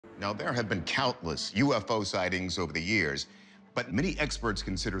Now, there have been countless UFO sightings over the years, but many experts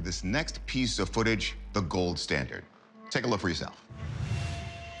consider this next piece of footage the gold standard. Take a look for yourself.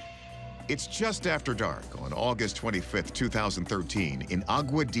 It's just after dark on August 25th, 2013, in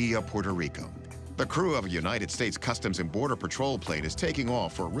Aguadilla, Puerto Rico. The crew of a United States Customs and Border Patrol plane is taking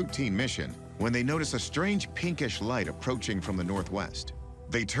off for a routine mission when they notice a strange pinkish light approaching from the northwest.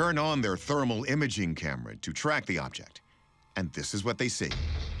 They turn on their thermal imaging camera to track the object, and this is what they see.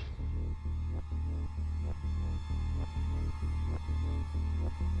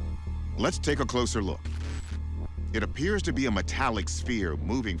 Let's take a closer look. It appears to be a metallic sphere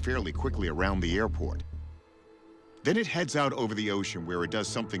moving fairly quickly around the airport. Then it heads out over the ocean where it does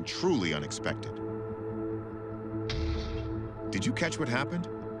something truly unexpected. Did you catch what happened?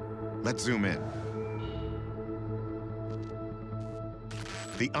 Let's zoom in.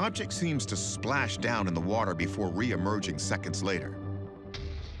 The object seems to splash down in the water before re-emerging seconds later.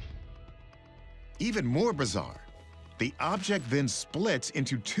 Even more bizarre, the object then splits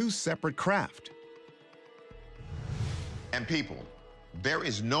into two separate craft. And people, there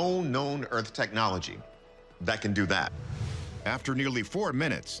is no known Earth technology that can do that. After nearly 4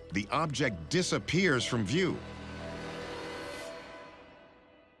 minutes, the object disappears from view.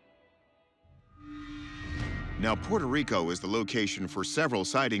 Now, Puerto Rico is the location for several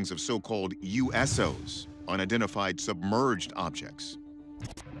sightings of so-called USOs, unidentified submerged objects.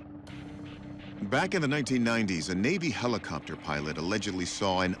 Back in the 1990s, a Navy helicopter pilot allegedly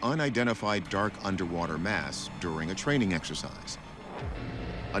saw an unidentified dark underwater mass during a training exercise.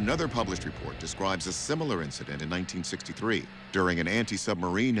 Another published report describes a similar incident in 1963 during an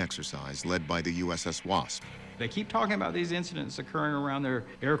anti-submarine exercise led by the USS Wasp. They keep talking about these incidents occurring around their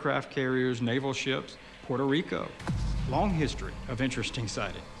aircraft carriers, naval ships. Puerto Rico, long history of interesting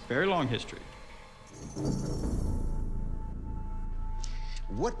sightings, very long history.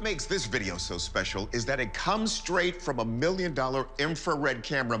 What makes this video so special is that it comes straight from a $1 million infrared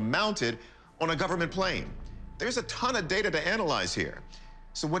camera mounted on a government plane. There's a ton of data to analyze here.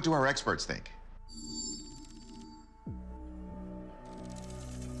 So what do our experts think?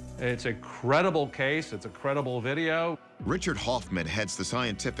 It's a credible case, it's a credible video. Richard Hoffman heads the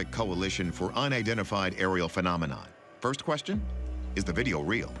Scientific Coalition for Unidentified Aerial Phenomenon. First question, is the video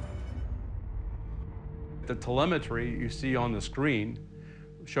real? The telemetry you see on the screen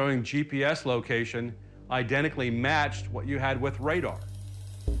showing GPS location identically matched what you had with radar.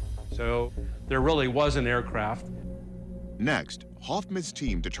 So there really was an aircraft. Next, Hoffman's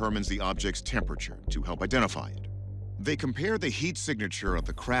team determines the object's temperature to help identify it. They compare the heat signature of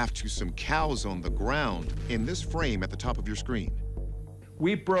the craft to some cows on the ground in this frame at the top of your screen.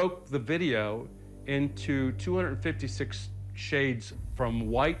 We broke the video into 256 shades from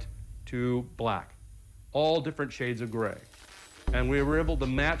white to black, all different shades of gray. And we were able to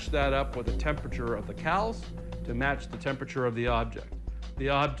match that up with the temperature of the cows to match the temperature of the object. The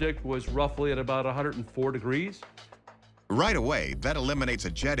object was roughly at about 104 degrees. Right away, that eliminates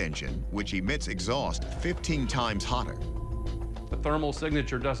a jet engine, which emits exhaust 15 times hotter. The thermal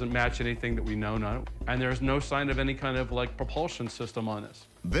signature doesn't match anything that we know now, and there's no sign of any kind of propulsion system on this.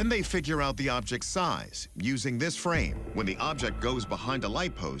 Then they figure out the object's size using this frame when the object goes behind a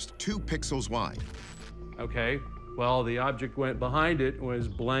light post 2 pixels wide. Okay, well, the object went behind it, was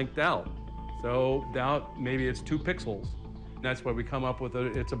blanked out. So now maybe it's 2 pixels. And that's why we come up with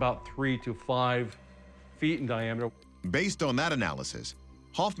it's about 3 to 5 feet in diameter. Based on that analysis,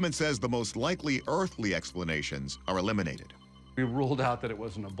 Hoffman says the most likely earthly explanations are eliminated. We ruled out that it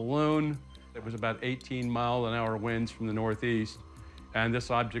wasn't a balloon. It was about 18-mile-an-hour winds from the northeast, and this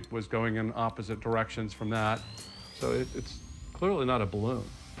object was going in opposite directions from that. So it's clearly not a balloon.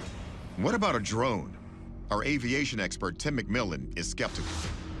 What about a drone? Our aviation expert, Tim McMillan, is skeptical.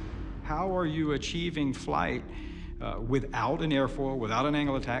 How are you achieving flight without an airfoil, without an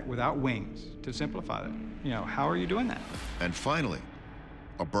angle attack, without wings, to simplify that? How are you doing that? And finally,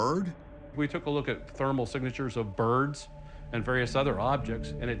 a bird? We took a look at thermal signatures of birds and various other objects,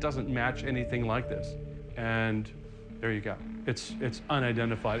 and it doesn't match anything like this. And there you go. It's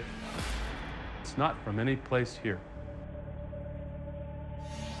unidentified. It's not from any place here.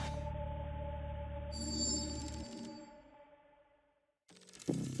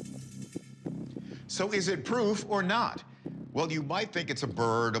 So is it proof or not? Well, you might think it's a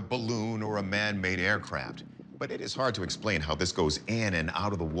bird, a balloon, or a man-made aircraft, but it is hard to explain how this goes in and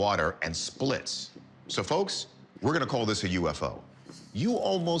out of the water and splits. So folks, we're gonna call this a UFO. You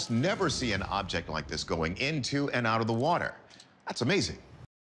almost never see an object like this going into and out of the water. That's amazing.